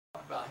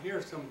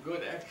here's some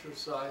good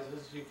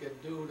exercises you can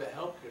do to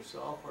help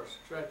yourself, or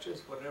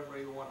stretches, whatever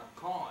you want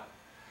to call it.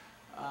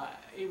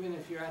 Even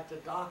if you're at the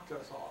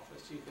doctor's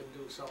office, you can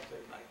do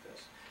something like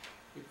this.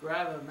 You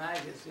grab a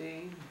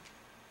magazine,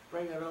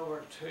 bring it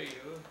over to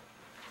you.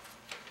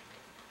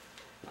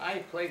 I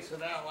place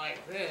it out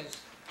like this.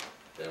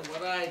 Then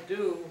what I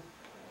do,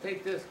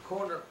 take this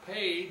corner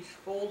page,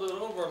 fold it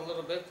over a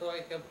little bit so I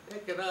can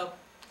pick it up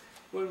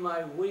with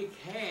my weak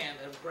hand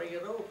and bring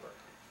it over.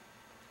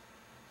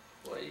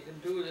 Well, you can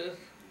do this.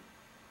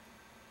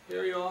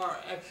 Here you are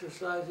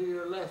exercising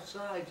your left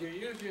side. You're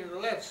using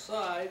your left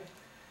side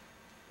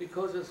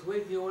because it's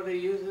weak. You want to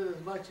use it as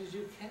much as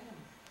you can.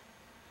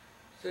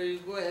 So you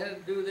go ahead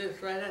and do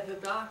this right at the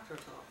doctor's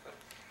office.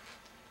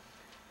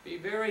 Be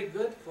very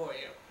good for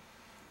you.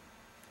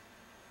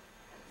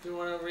 If you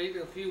want to read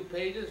a few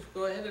pages,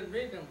 go ahead and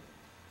read them.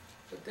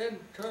 But then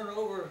turn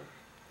over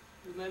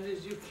as many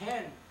as you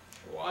can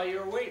while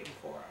you're waiting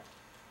for them.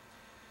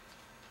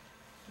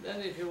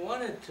 Then if you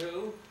wanted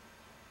to,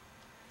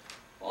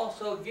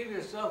 also give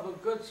yourself a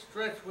good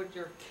stretch with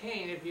your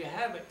cane if you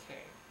have a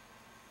cane.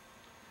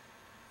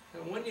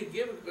 And when you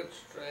give a good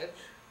stretch,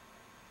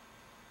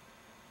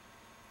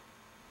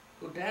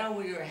 go down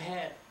with your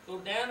head. Go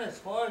down as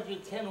far as you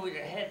can with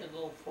your head to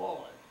go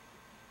forward.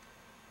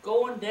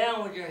 Going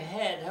down with your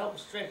head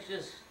helps stretch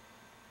this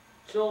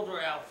shoulder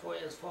out for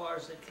you as far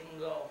as it can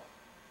go.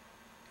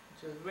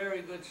 Which is a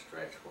very good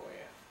stretch for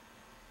you.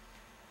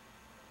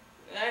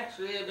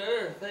 Actually,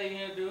 another thing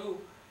you do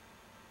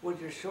with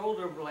your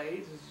shoulder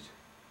blades is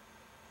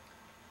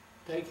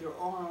take your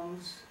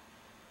arms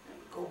and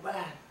go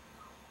back.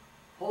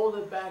 Hold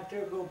it back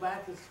there, go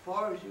back as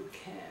far as you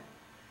can.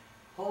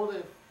 Hold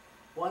it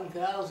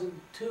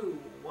 1002,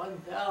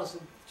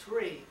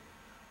 1003,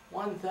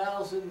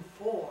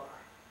 1004.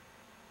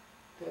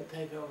 Then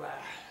take a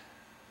back.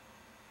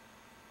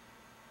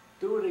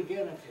 Do it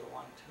again if you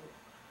want to.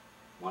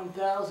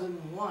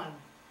 1001,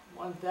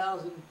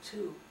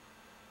 1002.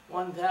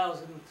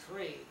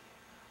 1003,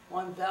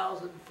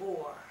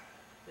 1004,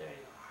 there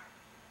you are.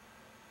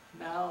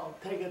 Now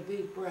take a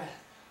deep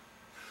breath.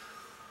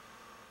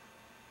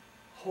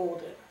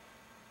 Hold it.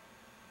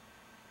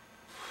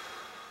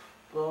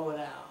 Blow it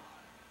out.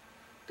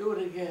 Do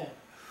it again.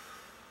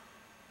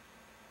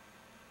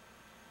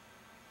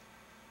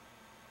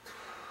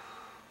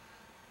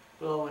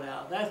 Blow it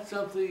out. That's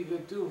something you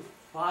could do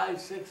 5,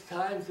 6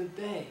 times a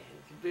day.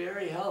 It's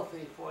very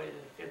healthy for you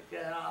to get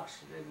that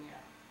oxygen in you.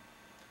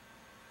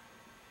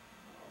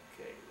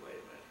 Okay, wait a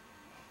minute.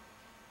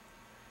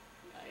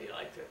 Now you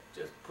like to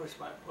just push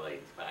my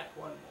blades back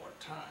one more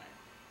time.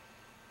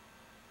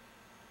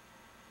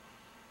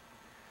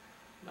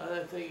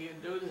 Another thing you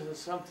do, this is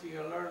something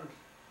you learned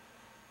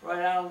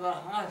right out of the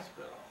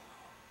hospital.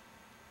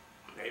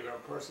 Maybe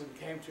a person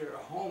came to your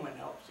home and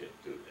helped you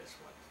do this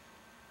one.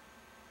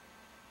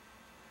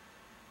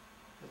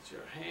 Put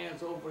your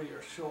hands over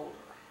your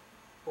shoulder,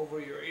 over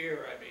your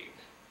ear, I mean.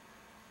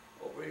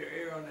 Over your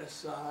ear on this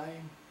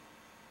side.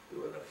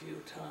 Do it a few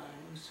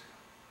times.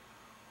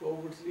 Go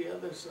over to the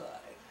other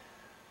side.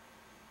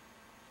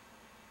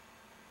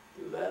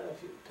 Do that a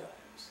few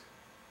times.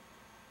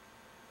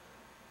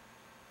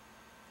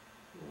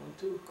 You want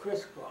to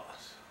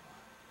crisscross.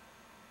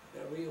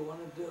 Whatever you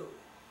want to do.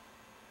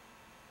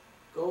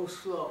 Go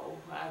slow.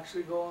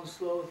 Actually, going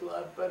slow is a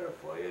lot better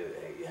for you.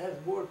 It has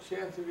more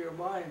chance of your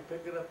mind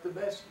picking up the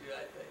message,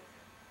 I think.